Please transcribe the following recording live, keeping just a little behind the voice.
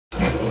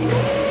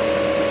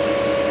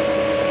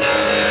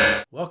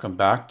Welcome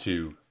back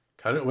to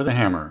Cut It with a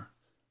Hammer.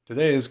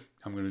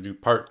 I'm going to do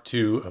part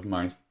 2 of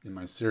my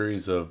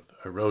series of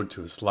A Road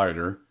to a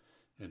Slider.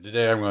 And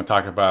today I'm going to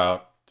talk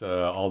about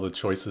all the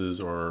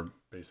choices, or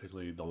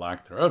basically the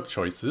lack thereof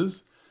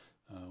choices,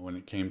 when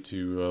it came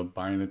to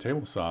buying a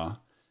table saw,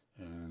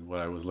 and what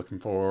I was looking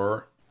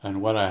for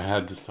and what I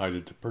had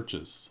decided to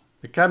purchase.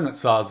 The cabinet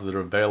saws that are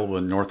available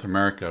in North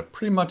America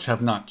pretty much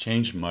have not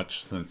changed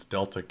much since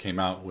Delta came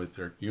out with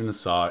their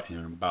Unisaw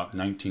in about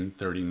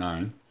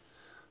 1939.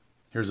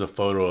 Here's a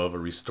photo of a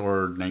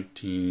restored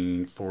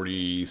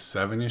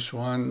 1947-ish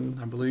one,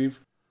 I believe.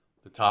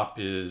 The top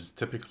is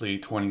typically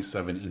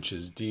 27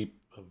 inches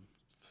deep, of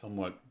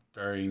somewhat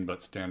varying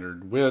but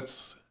standard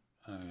widths,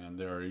 and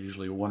there are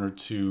usually 1 or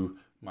 2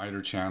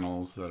 miter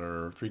channels that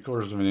are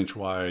 3/4 of an inch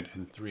wide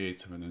and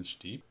 3/8 of an inch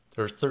deep.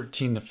 There's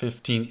 13 to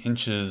 15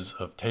 inches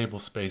of table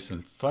space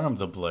in front of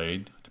the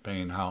blade,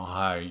 depending on how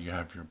high you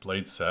have your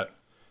blade set,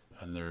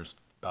 and there's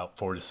about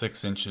 4 to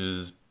 6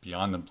 inches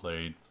beyond the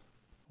blade,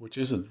 which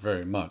isn't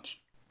very much.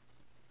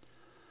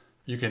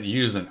 You can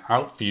use an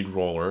outfeed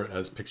roller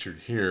as pictured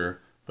here,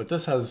 but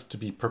this has to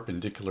be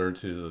perpendicular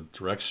to the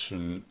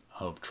direction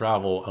of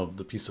travel of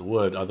the piece of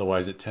wood,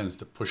 otherwise it tends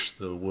to push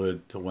the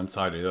wood to one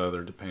side or the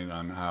other depending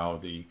on how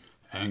the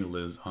angle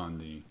is on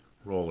the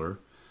roller.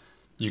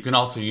 You can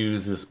also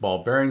use this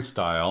ball bearing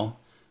style,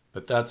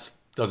 but that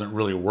doesn't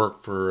really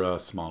work for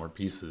smaller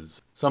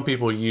pieces. Some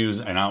people use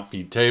an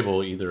outfeed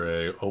table, either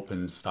a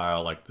open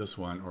style like this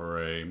one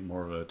or a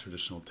more of a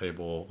traditional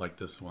table like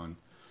this one.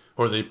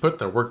 Or they put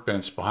their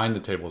workbench behind the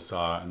table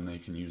saw and they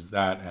can use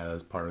that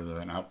as part of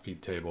an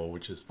outfeed table,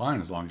 which is fine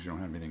as long as you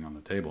don't have anything on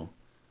the table.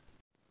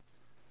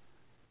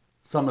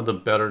 Some of the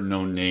better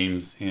known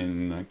names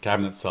in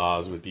cabinet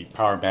saws would be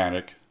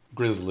Powermatic,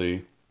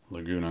 Grizzly,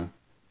 Laguna,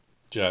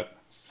 Jet,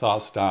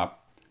 SawStop,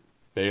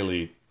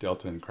 Bailey,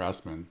 Delta, and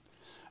Craftsman.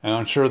 And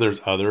I'm sure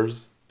there's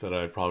others that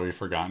I've probably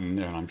forgotten,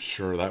 and I'm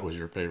sure that was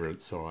your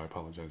favorite, so I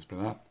apologize for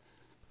that.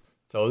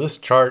 So this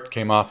chart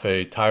came off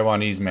a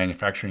Taiwanese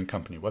manufacturing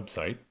company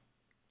website.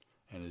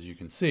 And as you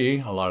can see,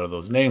 a lot of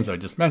those names I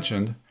just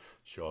mentioned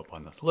show up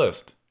on this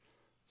list.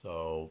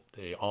 So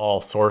they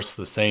all source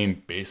the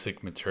same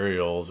basic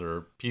materials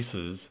or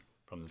pieces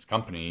from this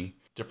company.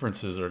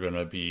 Differences are going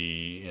to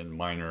be in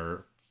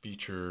minor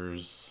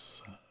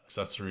features,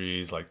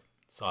 accessories like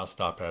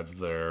SawStop adds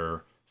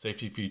their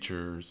safety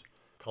features,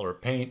 color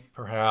paint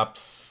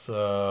perhaps,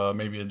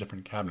 maybe a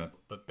different cabinet.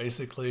 But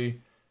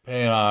basically,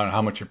 depending on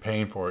how much you're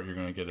paying for it, you're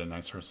going to get a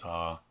nicer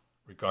saw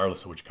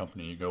regardless of which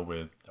company you go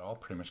with. They're all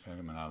pretty much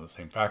coming out of the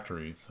same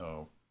factory,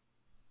 so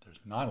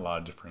there's not a lot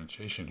of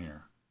differentiation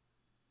here.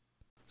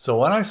 So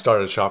when I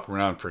started shopping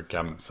around for a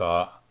cabinet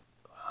saw,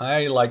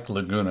 I liked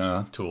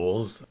Laguna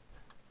tools.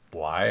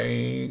 Why?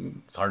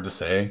 It's hard to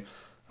say.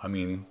 I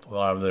mean, a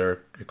lot of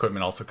their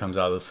equipment also comes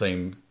out of the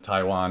same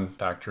Taiwan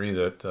factory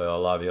that a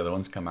lot of the other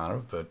ones come out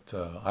of, but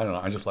I don't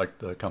know, I just liked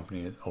the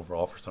company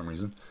overall for some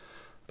reason.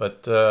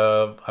 But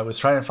I was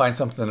trying to find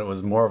something that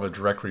was more of a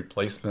direct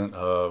replacement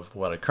of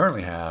what I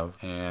currently have,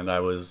 and I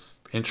was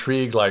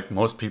intrigued, like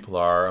most people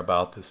are,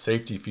 about the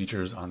safety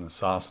features on the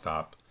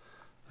SawStop.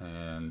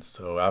 And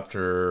so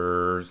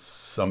after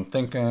some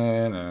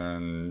thinking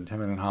and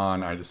hemming and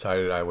hawing, I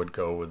decided I would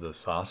go with the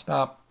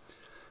SawStop.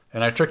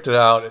 And I tricked it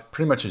out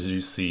pretty much as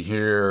you see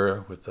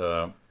here with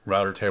the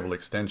router table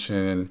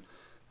extension.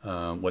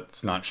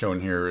 What's not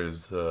shown here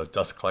is the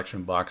dust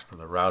collection box for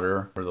the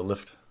router, or the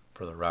lift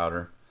for the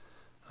router.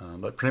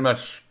 But pretty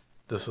much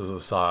this is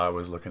the saw I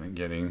was looking at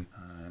getting,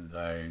 and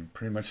I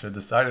pretty much had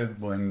decided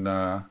when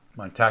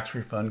my tax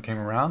refund came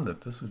around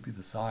that this would be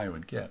the saw I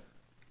would get.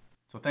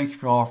 So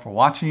thank you all for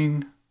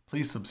watching.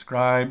 Please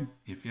subscribe.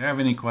 If you have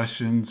any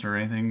questions or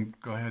anything,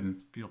 go ahead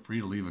and feel free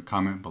to leave a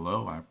comment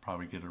below. I'll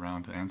probably get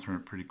around to answering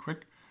it pretty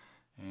quick,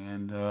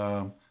 and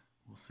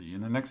we'll see you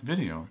in the next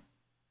video.